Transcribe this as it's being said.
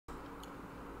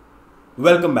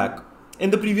Welcome back.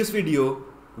 In the previous video,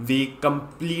 we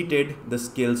completed the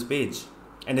skills page,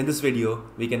 and in this video,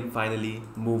 we can finally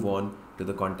move on to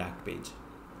the contact page.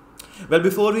 Well,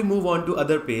 before we move on to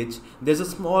other page, there's a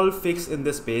small fix in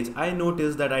this page. I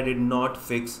noticed that I did not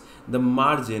fix the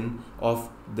margin of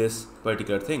this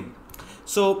particular thing.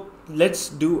 So let's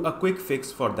do a quick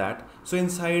fix for that. So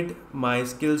inside my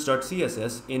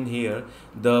skills.css in here,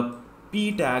 the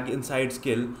p tag inside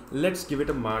skill, let's give it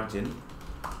a margin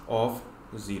of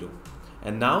 0,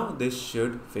 and now this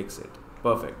should fix it.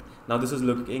 Perfect. Now this is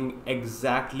looking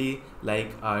exactly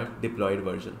like our deployed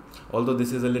version, although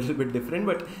this is a little bit different,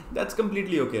 but that's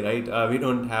completely okay, right? We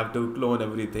don't have to clone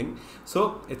everything,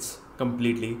 so it's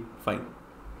completely fine.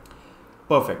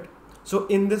 Perfect. So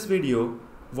in this video,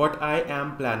 what I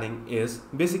am planning is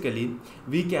basically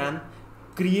we can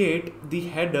create the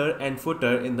header and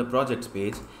footer in the projects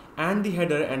page and the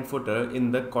header and footer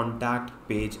in the contact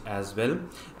page as well,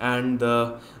 and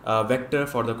the vector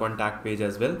for the contact page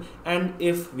as well. And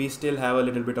if we still have a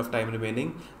little bit of time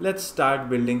remaining, let's start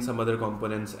building some other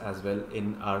components as well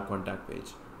in our contact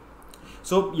page.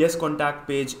 So yes, contact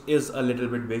page is a little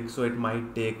bit big, so it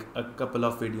might take a couple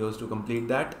of videos to complete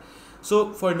that.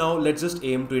 So for now, let's just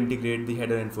aim to integrate the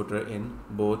header and footer in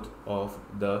both of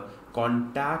the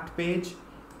contact page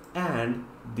and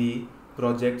the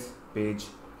projects page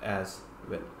as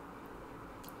well.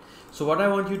 So what I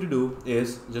want you to do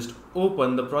is just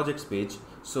open the projects page.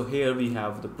 So here we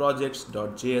have the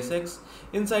projects.jsx.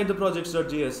 Inside the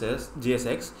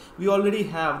projects.jsx, we already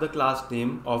have the class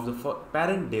name of the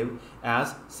parent div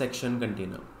as section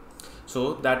container.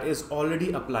 So that is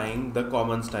already applying the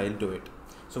common style to it.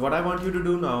 So what I want you to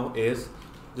do now is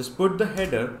just put the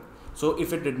header. So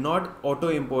if it did not auto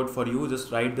import for you,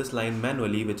 just write this line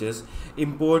manually, which is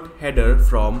import header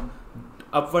from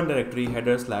up1 directory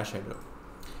header/header.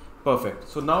 Perfect.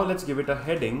 So now let's give it a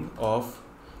heading of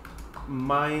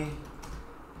my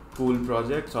cool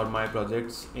projects or my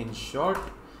projects in short,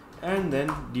 and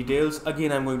then details.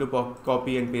 Again, I'm going to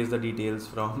copy and paste the details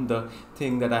from the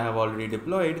thing that I have already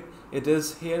deployed. It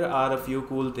is, here are a few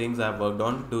cool things I've worked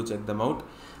on. Do check them out.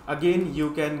 Again,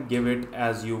 you can give it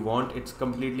as you want. It's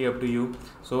completely up to you.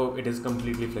 So it is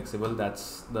completely flexible.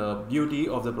 That's the beauty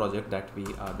of the project that we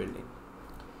are building.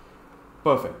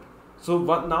 Perfect. So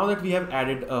now that we have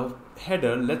added a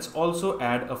header, let's also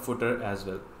add a footer as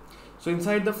well. So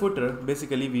inside the footer,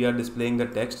 basically we are displaying the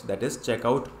text that is check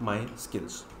out my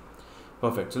skills.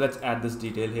 Perfect. So let's add this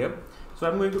detail here. So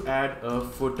I'm going to add a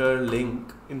footer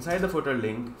link. Inside the footer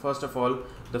link, first of all,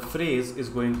 the phrase is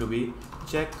going to be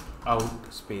check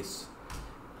out space.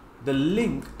 The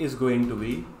link is going to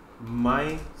be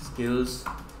my skills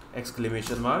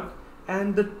exclamation mark,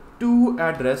 and the to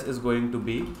address is going to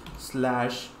be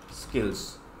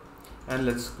 /skills, and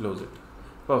let's close it.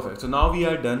 Perfect. So now we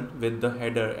are done with the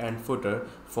header and footer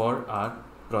for our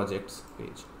projects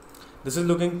page. This is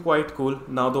looking quite cool.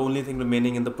 Now the only thing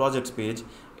remaining in the projects page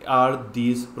are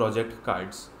these project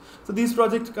cards. So these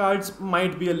project cards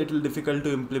might be a little difficult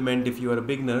to implement if you are a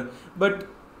beginner, but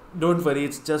don't worry,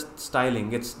 it's just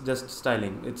styling. It's just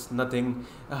styling. It's nothing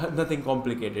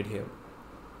complicated here.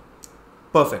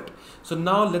 Perfect. So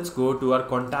now let's go to our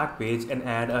contact page and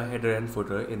add a header and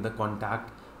footer in the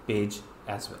contact page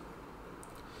as well.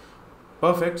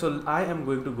 Perfect. So I am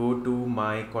going to go to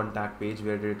my contact page.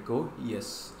 Where did it go?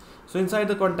 Yes. So inside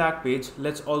the contact page,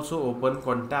 let's also open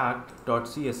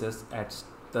contact.css at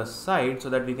the side so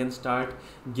that we can start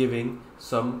giving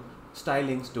some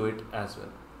stylings to it as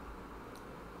well.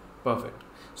 Perfect.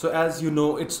 So as you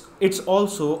know, it's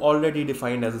also already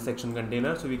defined as a section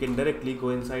container, so we can directly go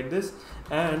inside this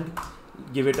and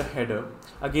give it a header.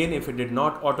 Again, if it did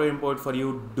not auto import for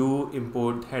you, do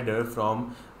import header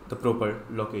from the proper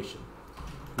location.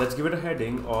 Let's give it a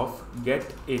heading of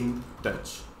get in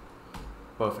touch.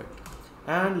 Perfect.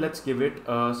 And let's give it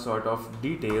a sort of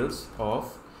details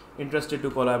of interested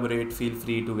to collaborate, feel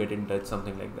free to get in touch,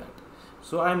 something like that.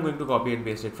 So I'm going to copy and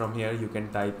paste it from here. You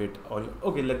can type it, or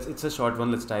okay, it's a short one.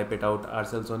 Let's type it out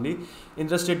ourselves only.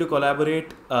 Interested to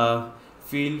collaborate,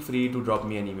 feel free to drop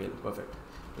me an email. Perfect.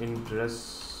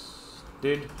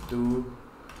 Interested to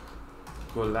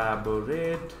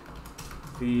collaborate,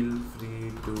 feel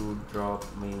free to drop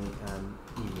me an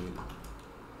email.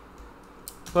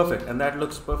 Perfect. And that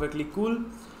looks perfectly cool.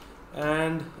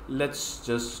 And let's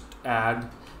just add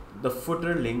the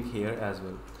footer link here as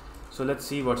well. So let's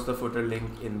see what's the footer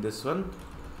link in this one.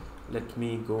 Let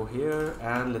me go here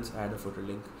and let's add a footer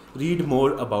link. Read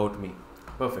more about me.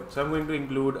 Perfect. So I'm going to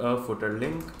include a footer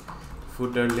link.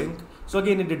 So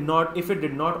again, if it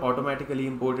did not automatically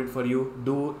import it for you,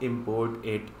 do import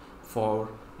it for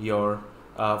your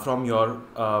from your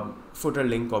footer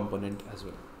link component as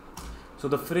well. So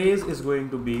the phrase is going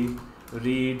to be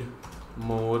read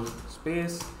more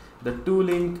space. The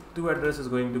to address is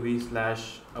going to be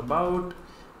 /about,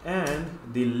 and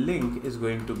the link is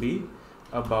going to be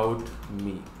about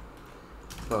me.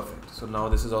 Perfect. So now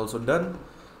this is also done.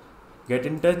 Get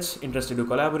in touch, interested to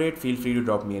collaborate, feel free to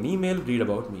drop me an email, read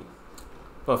about me.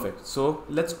 Perfect. So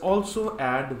let's also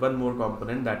add one more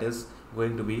component, that is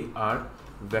going to be our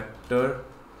vector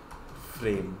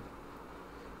frame.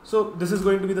 So this is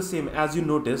going to be the same as you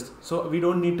noticed. So we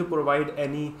don't need to provide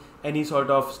any sort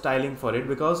of styling for it,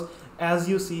 because as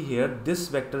you see here, this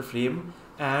vector frame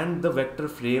and the vector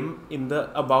frame in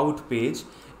the about page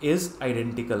is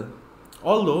identical.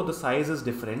 Although the size is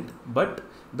different, but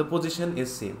the position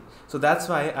is same. So that's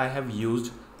why I have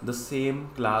used the same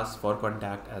class for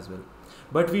contact as well.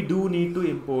 But we do need to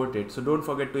import it. So don't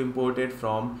forget to import it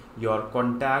from your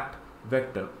contact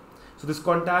vector. So this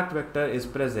contact vector is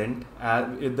present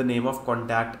with the name of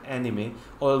contact anime,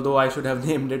 although I should have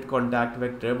named it contact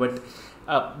vector, but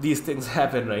these things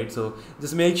happen, right? So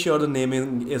just make sure the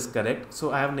naming is correct.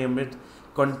 So I have named it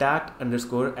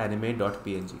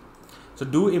contact_anime.png. So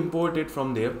do import it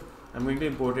from there. I'm going to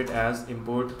import it as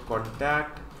import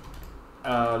contact,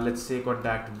 let's say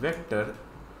contact vector,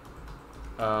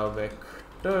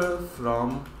 vector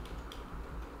from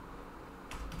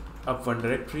up1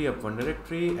 directory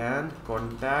and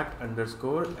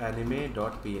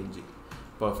contact_anime.png.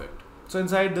 Perfect. So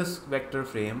inside this vector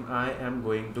frame, I am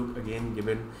going to again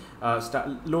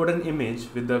load an image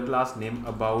with the class name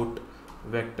about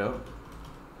vector.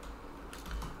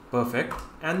 Perfect.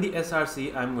 And the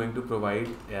src I'm going to provide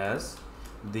as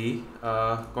the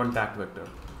contact vector,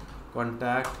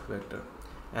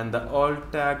 and the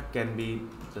alt tag can be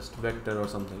just vector or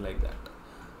something like that.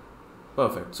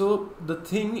 Perfect. So the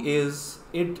thing is,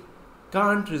 it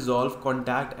can't resolve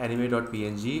contact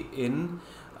anime.png in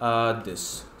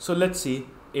this. So let's see,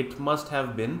 it must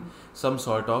have been some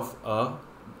sort of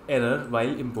error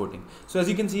while importing. So as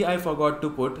you can see, I forgot to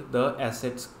put the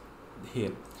assets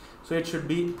here. So it should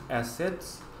be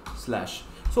assets /.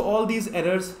 So all these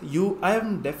errors, I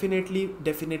am definitely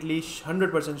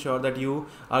 100% sure that you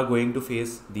are going to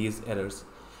face these errors.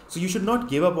 So you should not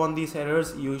give up on these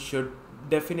errors. You should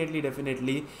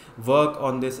definitely work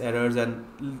on these errors, and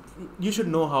you should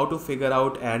know how to figure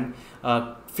out and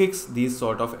fix these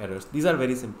sort of errors. These are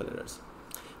very simple errors.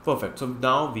 Perfect. So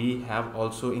now we have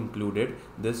also included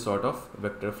this sort of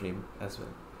vector frame as well.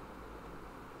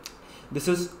 This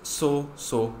is so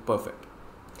perfect.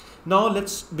 Now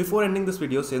before ending this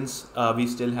video, since we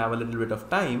still have a little bit of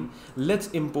time, let's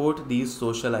import these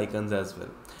social icons as well.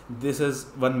 This is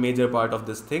one major part of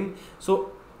this thing.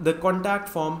 So the contact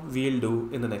form we'll do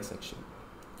in the next section.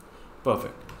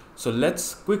 Perfect. So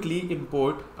let's quickly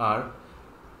import our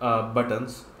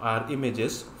buttons, our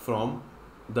images from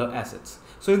the assets.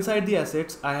 So inside the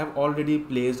assets, I have already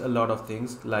placed a lot of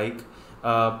things like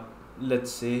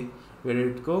let's say, where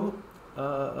did it go?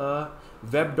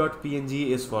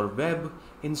 Web.png is for web,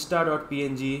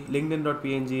 insta.png,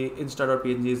 linkedin.png,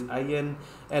 insta.png is in,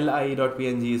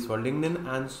 li.png is for LinkedIn,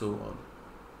 and so on.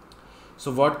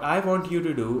 So what I want you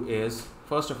to do is,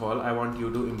 first of all, I want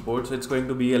you to import. So it's going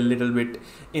to be a little bit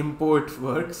import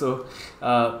work. So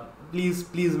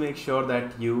please make sure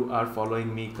that you are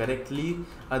following me correctly.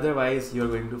 Otherwise, you're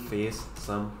going to face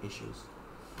some issues.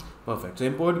 Perfect. So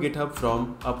import GitHub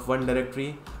from up1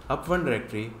 directory,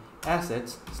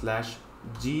 assets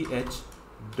 /gh.png.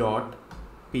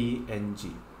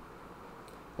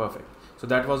 Perfect. So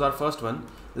that was our first one.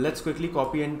 Let's quickly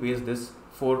copy and paste this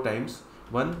 4 times.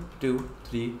 1, 2,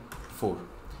 3, 4.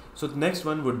 So the next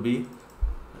one would be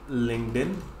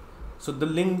LinkedIn. So the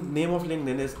name of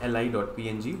LinkedIn is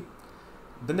li.png.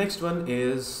 The next one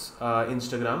is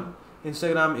Instagram.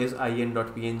 Instagram is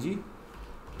in.png.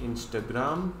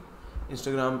 Instagram is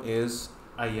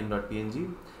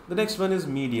in.png. The next one is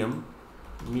Medium.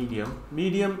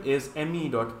 Medium is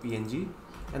me.png.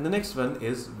 And the next one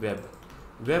is web.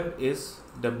 Web is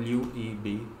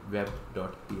web.png.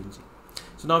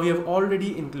 So now we have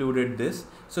already included this.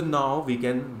 So now we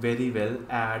can very well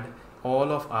add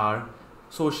all of our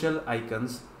social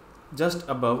icons just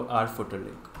above our footer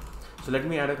link. So let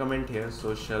me add a comment here,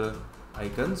 social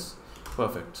icons.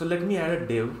 Perfect. So let me add a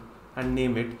div and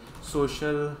name it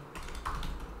social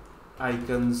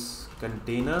icons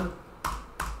container.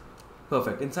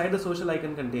 Perfect. Inside the social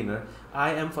icon container,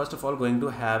 I am first of all going to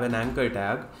have an anchor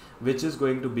tag, which is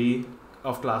going to be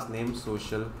of class name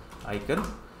social icon.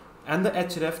 And the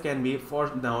href can be,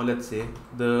 for now, let's say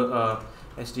the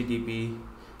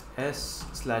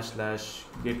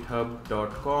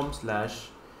https://github.com/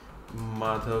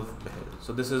 Madhav Behel.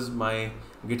 So this is my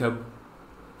GitHub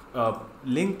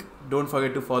link. Don't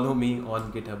forget to follow me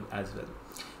on GitHub as well.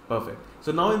 Perfect.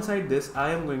 So now inside this,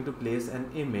 I am going to place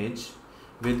an image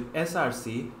with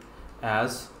src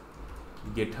as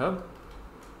GitHub.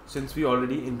 Since we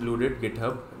already included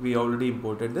GitHub, we already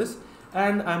imported this,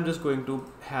 and I'm just going to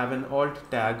have an alt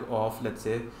tag of, let's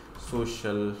say,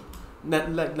 social.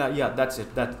 Yeah, that's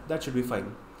it. That should be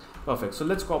fine. Perfect. So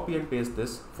let's copy and paste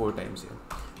this 4 times here.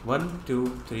 1,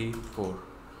 2, 3, 4.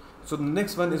 So the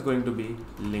next one is going to be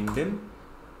LinkedIn.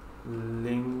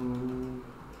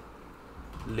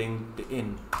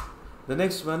 LinkedIn. The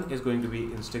next one is going to be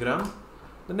Instagram.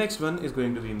 The next one is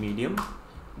going to be Medium.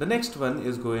 The next one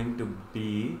is going to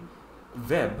be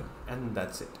web, and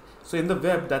that's it. So in the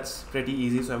web, that's pretty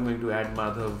easy. So I'm going to add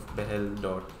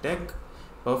madhavbehel.tech.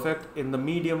 Perfect. In the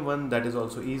Medium one, that is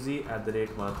also easy,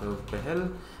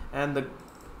 @madhavbehel, and the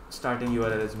starting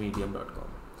URL is medium.com.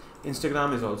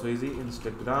 Instagram is also easy,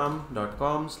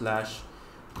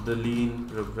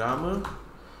 instagram.com/theleanprogrammer,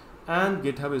 and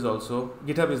GitHub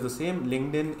is the same.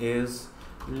 LinkedIn is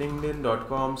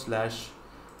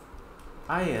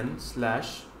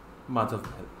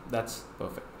linkedin.com/in/madhavbehel. That's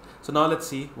perfect. So now let's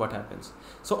see what happens.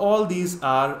 So all these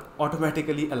are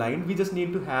automatically aligned. We just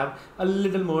need to have a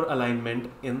little more alignment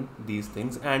in these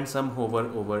things and some hover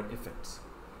over effects.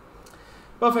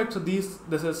 Perfect. So this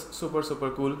is super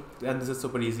cool, and this is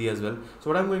super easy as well. So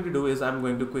what I'm going to do is I'm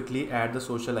going to quickly add the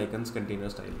social icons container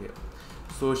style here.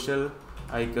 Social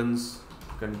icons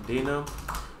container.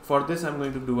 For this, I'm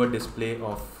going to do a display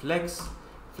of flex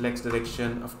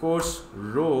direction, of course,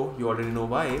 row. You already know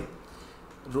why.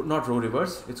 Not row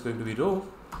reverse, it's going to be row.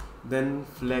 Then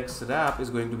flex wrap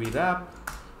is going to be wrap.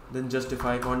 Then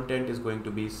justify content is going to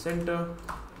be center.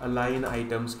 Align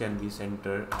items can be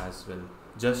center as well,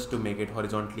 just to make it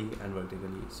horizontally and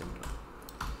vertically center.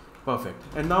 Perfect.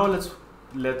 And now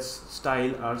let's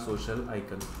style our social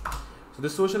icon. So the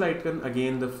social icon,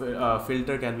 again, the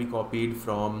filter can be copied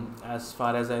from, as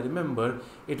far as I remember,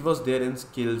 it was there in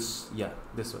skills. Yeah,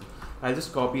 this one. I'll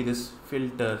just copy this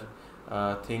filter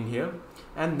thing here,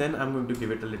 and then I'm going to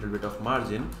give it a little bit of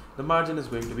margin. The margin is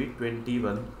going to be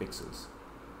 21 pixels.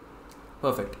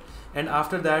 Perfect. And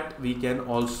after that, we can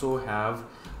also have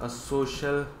a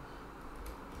social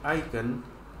icon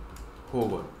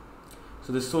hover.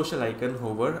 So the social icon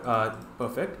hover,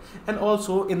 perfect. And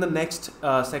also in the next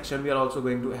section, we are also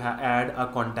going to add a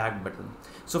contact button.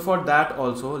 So for that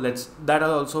also, that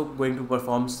are also going to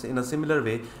perform in a similar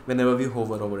way whenever we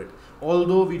hover over it.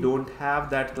 Although we don't have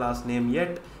that class name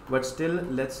yet, but still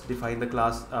let's define the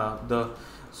class, the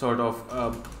sort of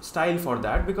style for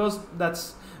that, because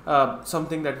that's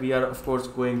something that we are of course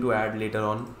going to add later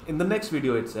on in the next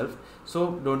video itself.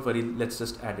 So don't worry, let's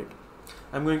just add it.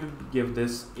 I'm going to give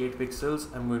this 8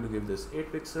 pixels. I'm going to give this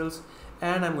 8 pixels,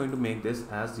 and I'm going to make this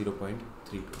as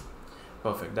 0.32.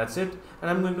 Perfect. That's it.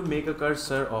 And I'm going to make a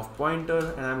cursor of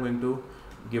pointer, and I'm going to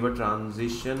give a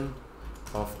transition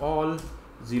of all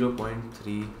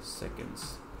 0.3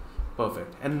 seconds.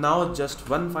 Perfect. And now just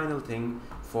one final thing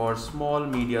for small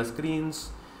media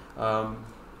screens,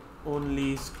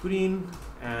 only screen,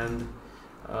 and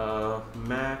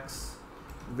max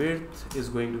width is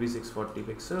going to be 640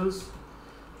 pixels.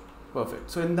 Perfect.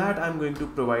 So in that, I'm going to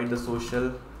provide the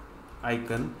social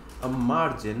icon a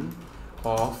margin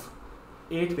of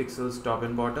 8 pixels top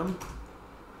and bottom,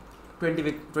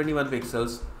 21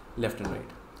 pixels left and right.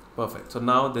 Perfect. So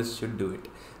now this should do it.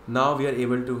 Now we are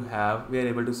able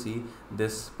to see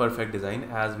this perfect design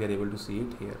as we are able to see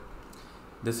it here.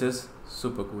 This is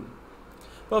super cool.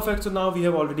 Perfect. So now we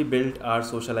have already built our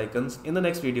social icons. In the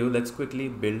next video, let's quickly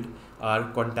build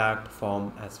our contact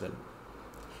form as well.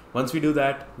 Once we do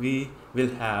that, we will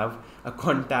have a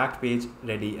contact page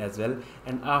ready as well,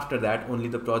 and after that only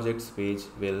the projects page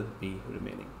will be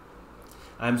remaining.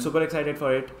 I'm super excited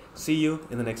for it. See you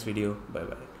in the next video. Bye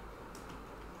bye.